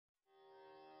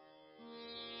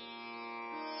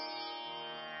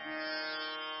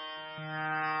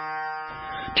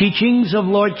Teachings of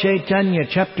Lord Chaitanya,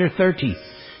 Chapter 30,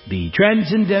 The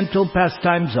Transcendental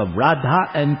Pastimes of Radha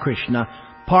and Krishna,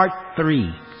 Part 3.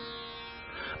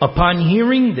 Upon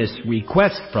hearing this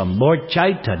request from Lord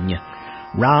Chaitanya,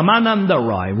 Ramananda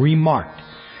Roy remarked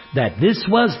that this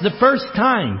was the first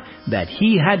time that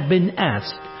he had been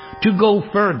asked to go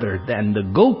further than the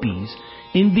gopis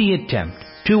in the attempt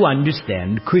to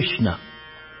understand Krishna.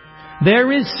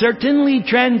 There is certainly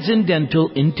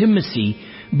transcendental intimacy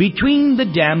between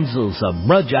the damsels of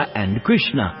Braja and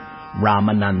Krishna,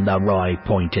 Ramananda Roy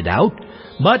pointed out,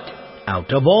 but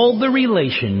out of all the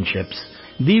relationships,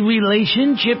 the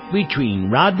relationship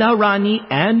between Radharani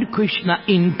and Krishna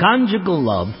in conjugal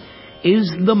love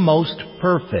is the most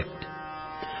perfect.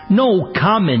 No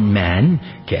common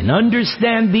man can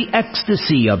understand the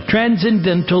ecstasy of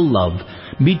transcendental love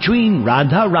between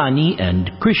Radharani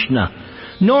and Krishna,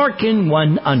 nor can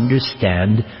one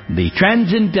understand the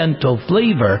transcendental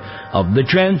flavor of the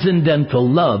transcendental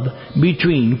love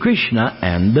between Krishna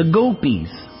and the gopis.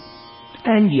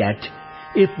 And yet,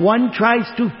 if one tries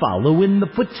to follow in the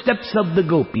footsteps of the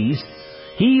gopis,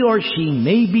 he or she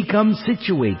may become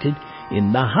situated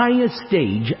in the highest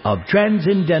stage of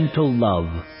transcendental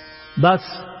love. Thus,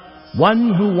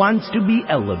 one who wants to be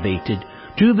elevated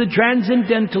to the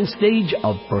transcendental stage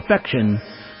of perfection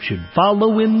should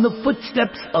follow in the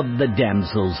footsteps of the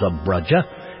damsels of Braja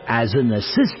as an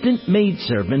assistant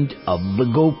maidservant of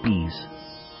the gopis.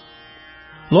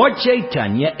 Lord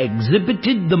Chaitanya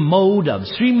exhibited the mode of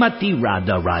Srimati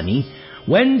Radharani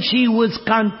when she was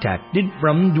contacted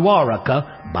from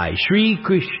Dwaraka by Sri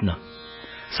Krishna.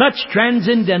 Such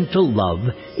transcendental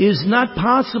love is not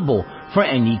possible for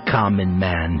any common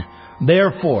man.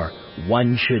 Therefore,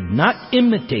 one should not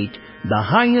imitate the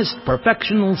highest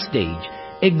perfectional stage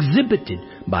exhibited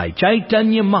by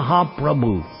Chaitanya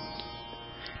Mahaprabhu.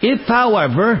 If,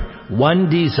 however, one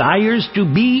desires to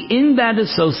be in that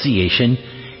association,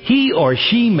 he or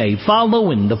she may follow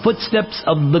in the footsteps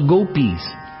of the gopis.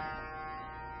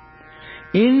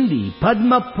 In the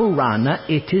Padma Purana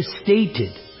it is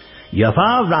stated,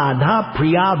 Yava Radha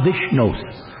Priya Vishnos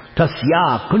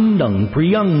Tasya Kundang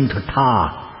Priyang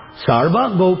Tata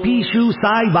Sarva Gopishu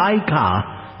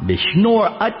Saivaika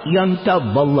Vishnor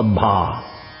Atyanta Vallabha.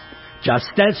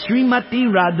 Just as Srimati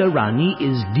Radharani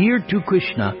is dear to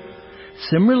Krishna,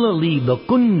 similarly the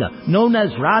Kunda, known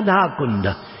as Radha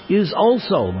Kunda, is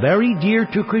also very dear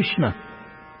to Krishna.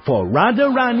 For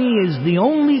Radharani is the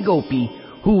only gopi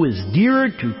who is dearer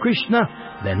to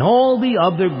Krishna than all the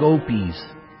other gopis.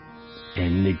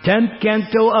 In the 10th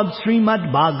canto of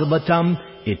Srimad Bhagavatam,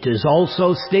 it is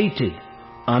also stated,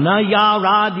 Anaya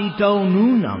Radito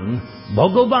Nunang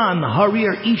Bhagavan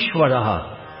Harir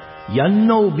Ishvaraha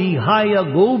Yanno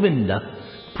Vihaya Govinda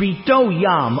Prito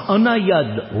Yam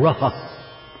Anayad Raha.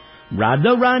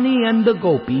 Radharani and the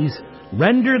gopis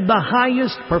rendered the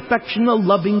highest perfectional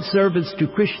loving service to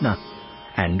Krishna,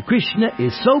 and Krishna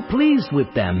is so pleased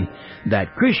with them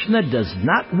that Krishna does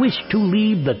not wish to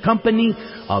leave the company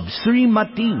of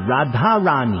Srimati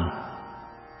Radharani.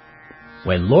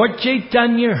 When Lord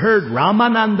Chaitanya heard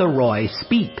Ramananda Roy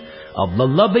speak of the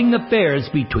loving affairs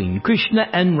between Krishna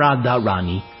and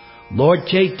Radharani, Lord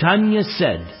Chaitanya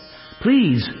said,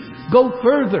 "Please, go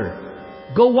further.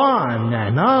 Go on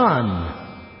and on."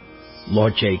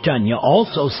 Lord Chaitanya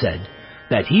also said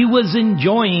that he was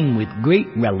enjoying with great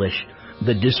relish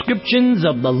the descriptions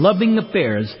of the loving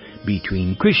affairs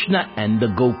between Krishna and the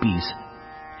gopis.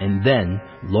 And then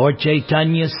Lord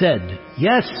Chaitanya said,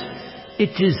 "Yes,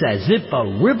 it is as if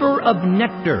a river of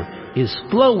nectar is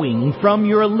flowing from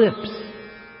your lips."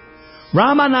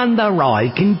 Ramananda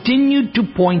Roy continued to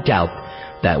point out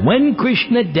that when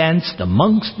Krishna danced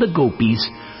amongst the gopis,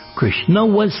 Krishna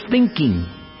was thinking,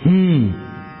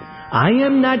 I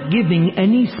am not giving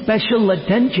any special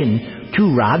attention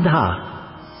to Radha.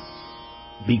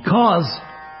 Because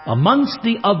amongst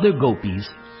the other gopis,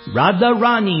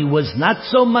 Radharani was not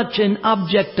so much an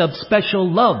object of special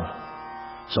love.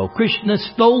 So Krishna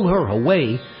stole her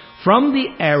away from the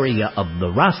area of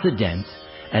the rasa dance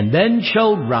and then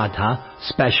showed Radha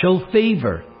special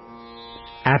favor.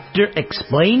 After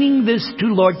explaining this to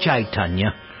Lord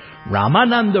Chaitanya,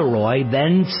 Ramananda Roy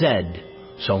then said,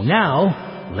 "So now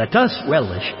let us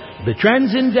relish the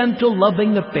transcendental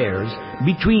loving affairs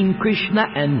between Krishna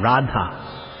and Radha.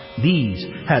 These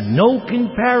had no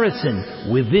comparison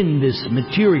within this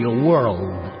material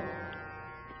world."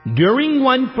 During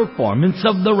one performance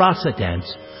of the rasa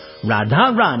dance,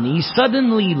 Radharani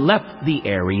suddenly left the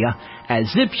area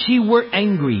as if she were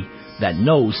angry that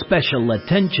no special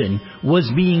attention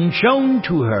was being shown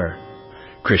to her.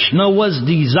 Krishna was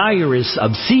desirous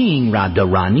of seeing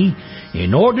Radharani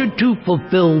in order to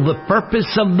fulfill the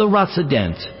purpose of the rasa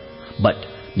dance. But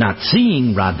not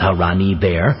seeing Radharani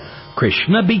there,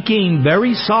 Krishna became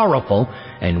very sorrowful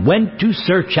and went to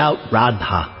search out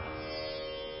Radha.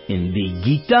 In the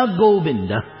Gita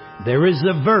Govinda, there is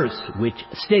a verse which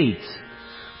states,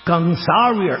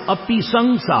 Kansarir api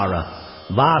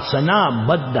sangsara vasana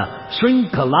baddha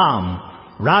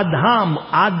srinkalam radham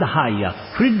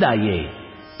adhaya hridaye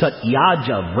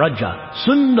tatyaja vraja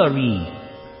sundari.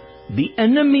 The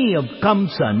enemy of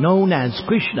Kamsa, known as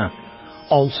Krishna,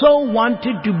 also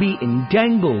wanted to be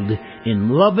entangled in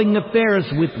loving affairs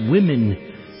with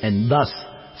women, and thus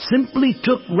simply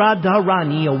took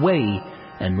Radharani away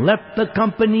and left the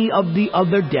company of the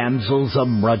other damsels of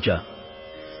Braja.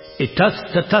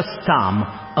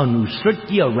 Itastatastam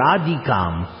anusritya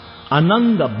radikam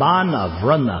anandabana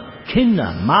vrana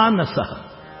kinna manasa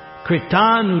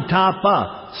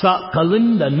kritanutapa sa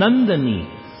kalinda nandani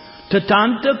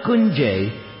tatanta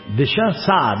kunje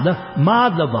vishasad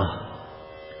madhava.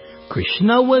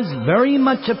 Krishna was very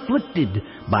much afflicted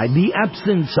by the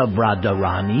absence of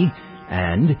Radharani,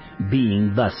 and,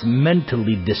 being thus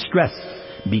mentally distressed,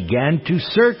 began to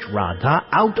search Radha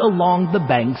out along the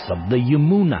banks of the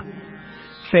Yamuna.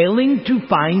 Failing to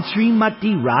find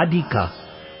Srimati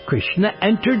Radhika, Krishna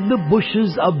entered the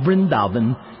bushes of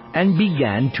Vrindavan and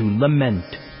began to lament.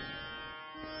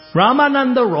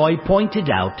 Ramananda Roy pointed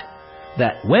out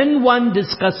that when one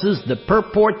discusses the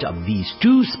purport of these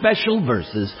two special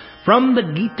verses from the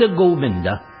Gita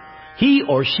Govinda, he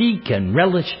or she can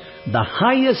relish the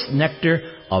highest nectar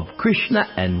of Krishna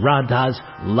and Radha's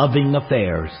loving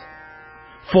affairs.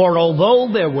 For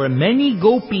although there were many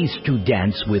gopis to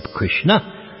dance with Krishna,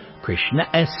 Krishna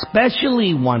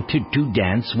especially wanted to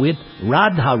dance with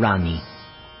Radharani.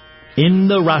 In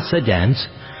the rasa dance,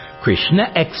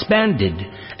 Krishna expanded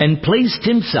and placed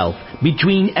himself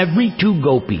between every two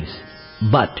gopis,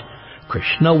 but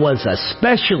Krishna was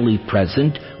especially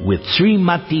present with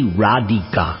Srimati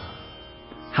Radhika.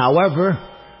 However,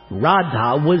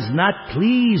 Radha was not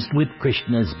pleased with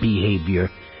Krishna's behavior,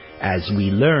 as we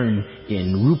learn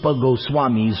in Rupa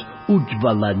Goswami's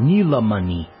Ujjvala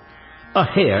Nilamani.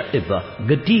 Aher iva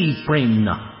gati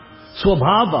premna,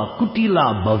 swabhava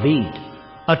kutila bhavet,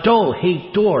 ato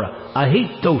hetor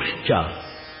ahetoscha,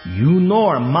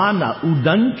 yunor mana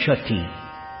udanchati.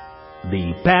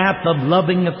 The path of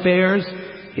loving affairs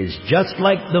is just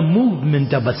like the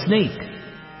movement of a snake.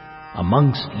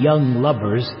 Amongst young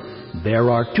lovers, there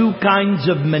are two kinds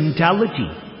of mentality,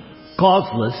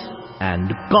 causeless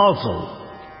and causal.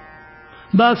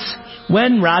 Thus,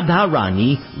 when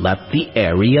Radharani left the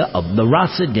area of the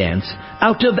rasa dance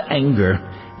out of anger,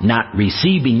 not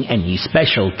receiving any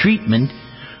special treatment,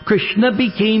 Krishna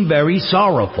became very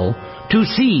sorrowful to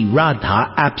see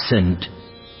Radha absent.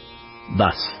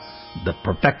 Thus, the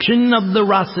perfection of the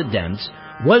rasa dance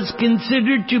was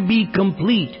considered to be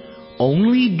complete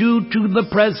only due to the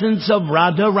presence of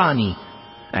Radharani,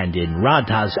 and in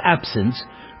Radha's absence,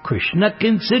 Krishna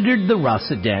considered the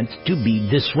rasa dance to be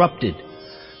disrupted.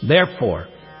 Therefore,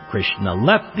 Krishna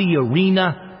left the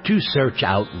arena to search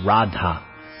out Radha.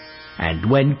 And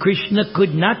when Krishna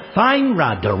could not find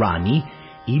Radharani,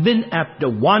 even after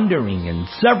wandering in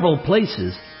several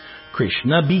places,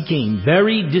 Krishna became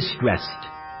very distressed.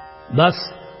 Thus,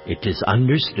 it is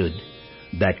understood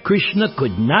that Krishna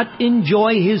could not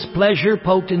enjoy his pleasure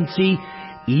potency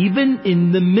even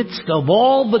in the midst of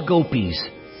all the gopis.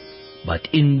 But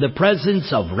in the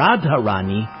presence of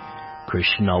Radharani,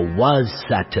 Krishna was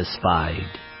satisfied.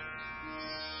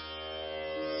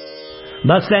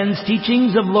 Thus ends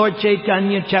teachings of Lord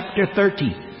Chaitanya, chapter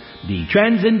 30, the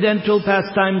transcendental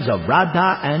pastimes of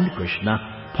Radha and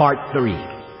Krishna, part 3.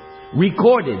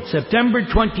 Recorded September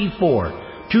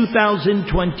 24,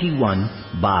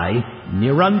 2021 by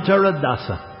Nirantara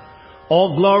Dasa.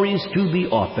 All glories to the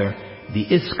author, the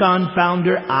ISKCON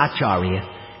founder Acharya,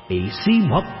 A.C.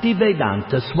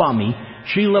 Bhaktivedanta Swami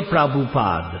Srila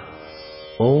Prabhupada.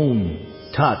 Om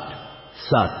Tat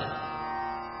Sat.